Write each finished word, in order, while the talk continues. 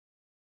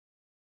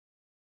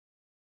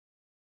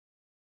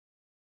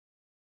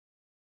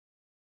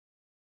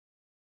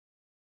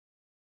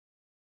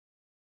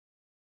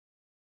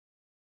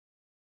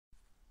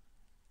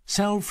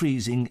Cell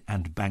freezing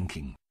and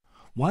banking.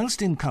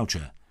 Whilst in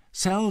culture,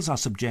 cells are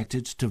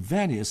subjected to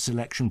various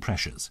selection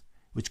pressures,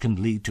 which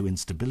can lead to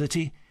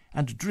instability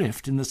and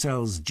drift in the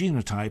cell's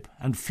genotype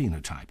and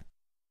phenotype.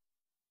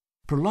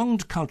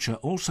 Prolonged culture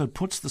also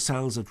puts the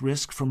cells at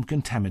risk from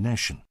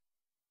contamination.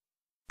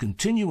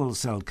 Continual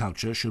cell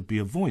culture should be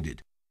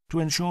avoided to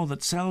ensure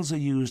that cells are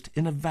used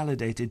in a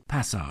validated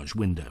passage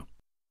window.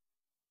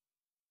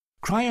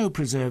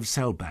 Cryopreserved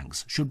cell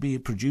banks should be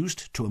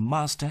produced to a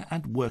master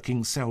and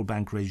working cell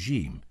bank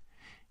regime,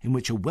 in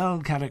which a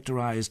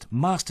well-characterized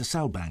master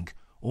cell bank,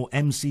 or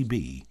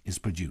MCB, is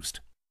produced.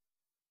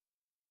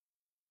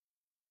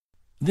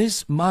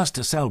 This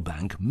master cell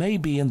bank may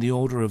be in the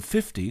order of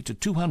 50 to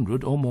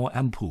 200 or more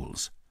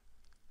ampoules.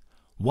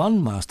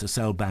 One master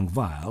cell bank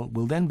vial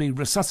will then be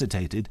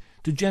resuscitated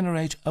to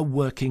generate a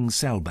working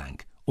cell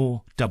bank,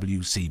 or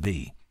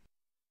WCB.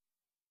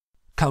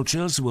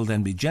 Cultures will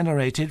then be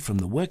generated from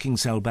the working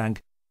cell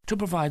bank to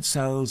provide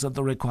cells of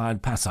the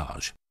required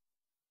passage.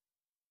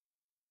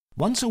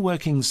 Once a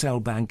working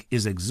cell bank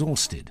is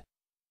exhausted,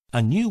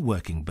 a new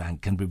working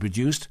bank can be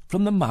produced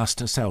from the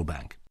master cell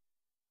bank.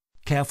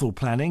 Careful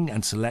planning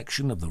and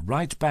selection of the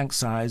right bank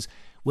size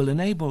will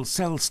enable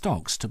cell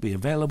stocks to be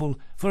available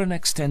for an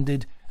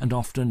extended and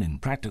often, in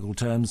practical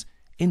terms,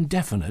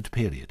 indefinite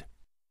period.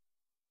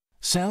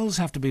 Cells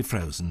have to be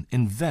frozen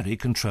in very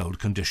controlled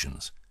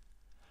conditions.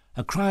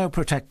 A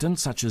cryoprotectant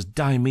such as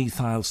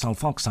dimethyl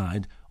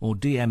sulfoxide, or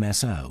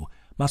DMSO,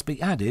 must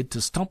be added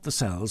to stop the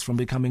cells from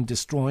becoming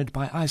destroyed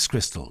by ice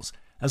crystals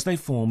as they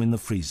form in the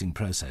freezing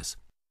process.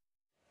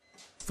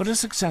 For a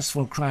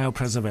successful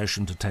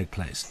cryopreservation to take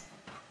place,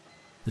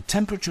 the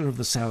temperature of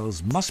the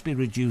cells must be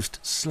reduced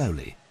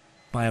slowly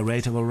by a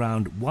rate of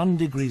around 1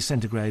 degree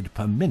centigrade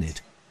per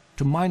minute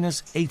to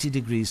minus 80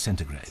 degrees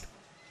centigrade.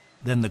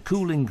 Then the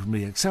cooling can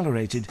be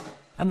accelerated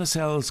and the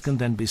cells can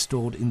then be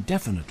stored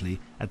indefinitely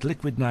at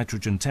liquid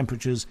nitrogen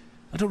temperatures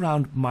at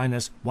around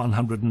minus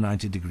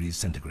 190 degrees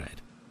centigrade.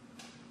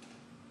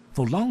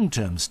 For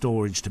long-term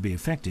storage to be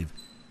effective,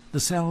 the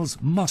cells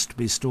must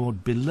be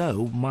stored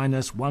below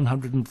minus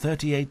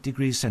 138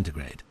 degrees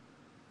centigrade,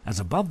 as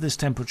above this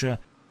temperature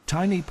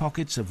tiny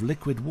pockets of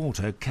liquid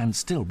water can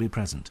still be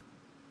present,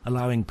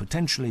 allowing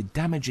potentially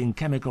damaging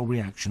chemical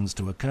reactions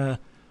to occur,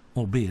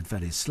 albeit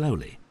very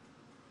slowly.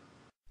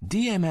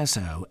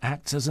 DMSO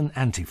acts as an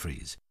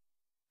antifreeze.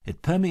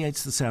 It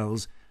permeates the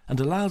cells and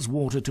allows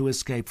water to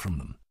escape from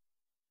them.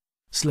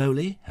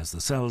 Slowly, as the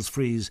cells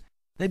freeze,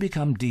 they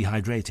become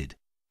dehydrated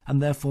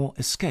and therefore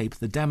escape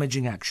the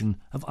damaging action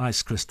of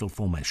ice crystal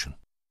formation.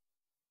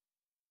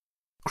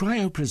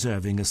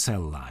 Cryopreserving a cell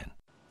line.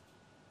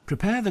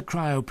 Prepare the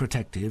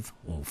cryoprotective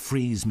or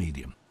freeze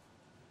medium.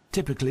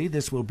 Typically,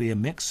 this will be a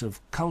mix of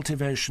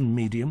cultivation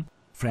medium,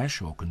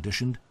 fresh or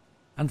conditioned,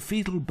 and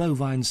fetal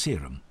bovine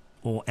serum,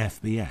 or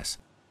FBS,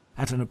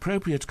 at an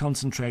appropriate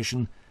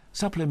concentration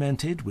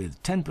supplemented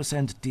with 10%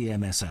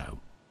 DMSO.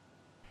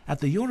 At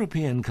the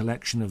European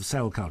collection of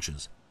cell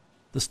cultures,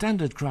 the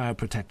standard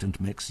cryoprotectant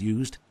mix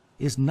used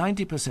is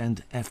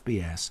 90%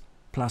 FBS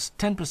plus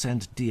 10%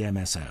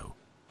 DMSO.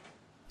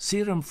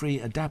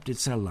 Serum-free adapted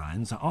cell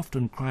lines are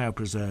often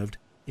cryopreserved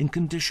in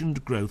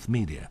conditioned growth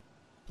media,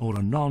 or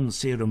a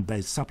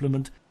non-serum-based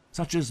supplement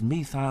such as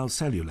methyl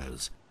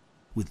cellulose,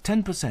 with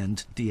 10%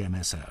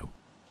 DMSO.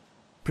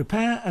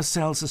 Prepare a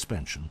cell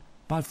suspension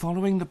by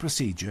following the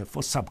procedure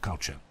for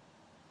subculture.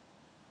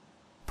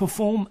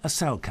 Perform a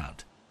cell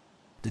count.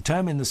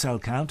 Determine the cell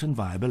count and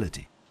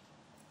viability.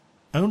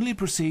 Only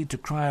proceed to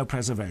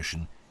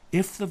cryopreservation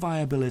if the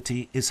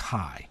viability is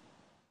high.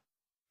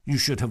 You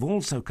should have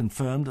also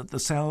confirmed that the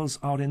cells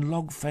are in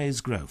log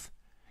phase growth,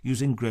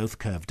 using growth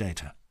curve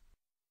data.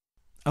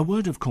 A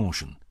word of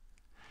caution.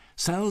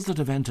 Cells that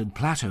have entered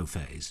plateau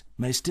phase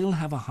may still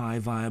have a high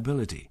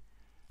viability.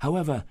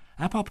 However,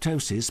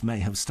 apoptosis may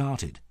have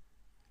started.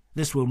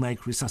 This will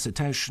make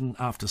resuscitation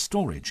after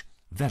storage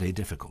very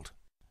difficult.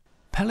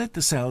 Pellet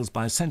the cells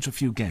by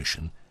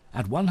centrifugation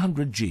at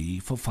 100 G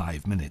for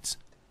 5 minutes.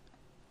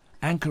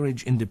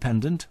 Anchorage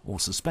independent or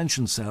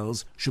suspension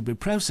cells should be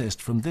processed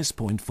from this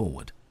point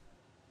forward.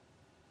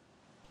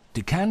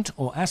 Decant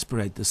or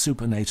aspirate the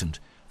supernatant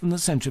from the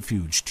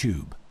centrifuge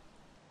tube.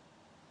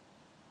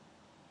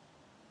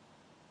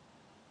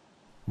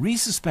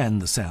 Resuspend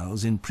the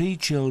cells in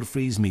pre-chilled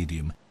freeze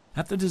medium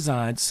at the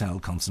desired cell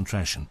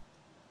concentration.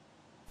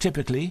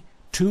 Typically,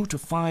 2 to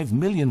 5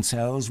 million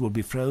cells will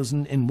be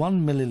frozen in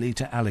 1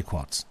 milliliter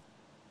aliquots.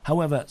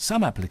 However,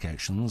 some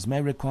applications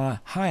may require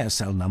higher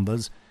cell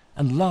numbers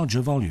and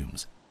larger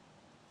volumes.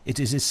 It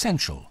is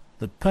essential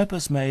that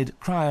purpose-made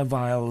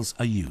cryovials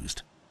are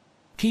used.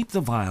 Keep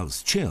the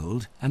vials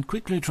chilled and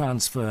quickly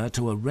transfer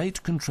to a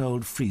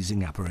rate-controlled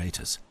freezing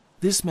apparatus.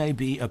 This may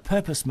be a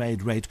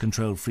purpose-made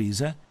rate-controlled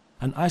freezer,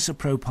 an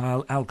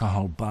isopropyl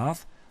alcohol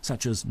bath,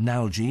 such as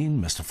Nalgene,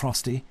 Mr.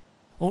 Frosty,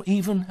 or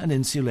even an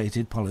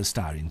insulated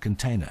polystyrene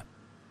container.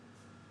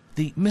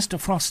 The Mr.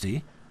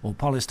 Frosty, or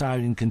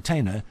polystyrene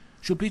container,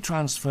 should be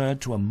transferred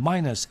to a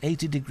minus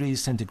 80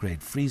 degrees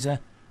centigrade freezer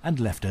and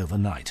left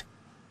overnight.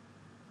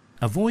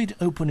 Avoid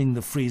opening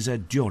the freezer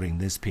during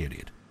this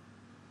period.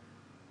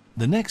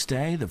 The next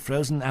day, the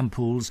frozen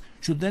ampoules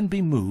should then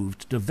be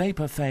moved to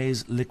vapor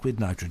phase liquid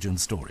nitrogen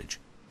storage.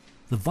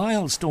 The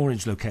vial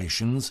storage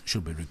locations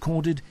should be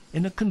recorded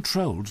in a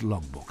controlled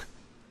logbook.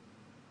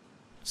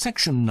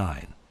 Section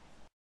 9.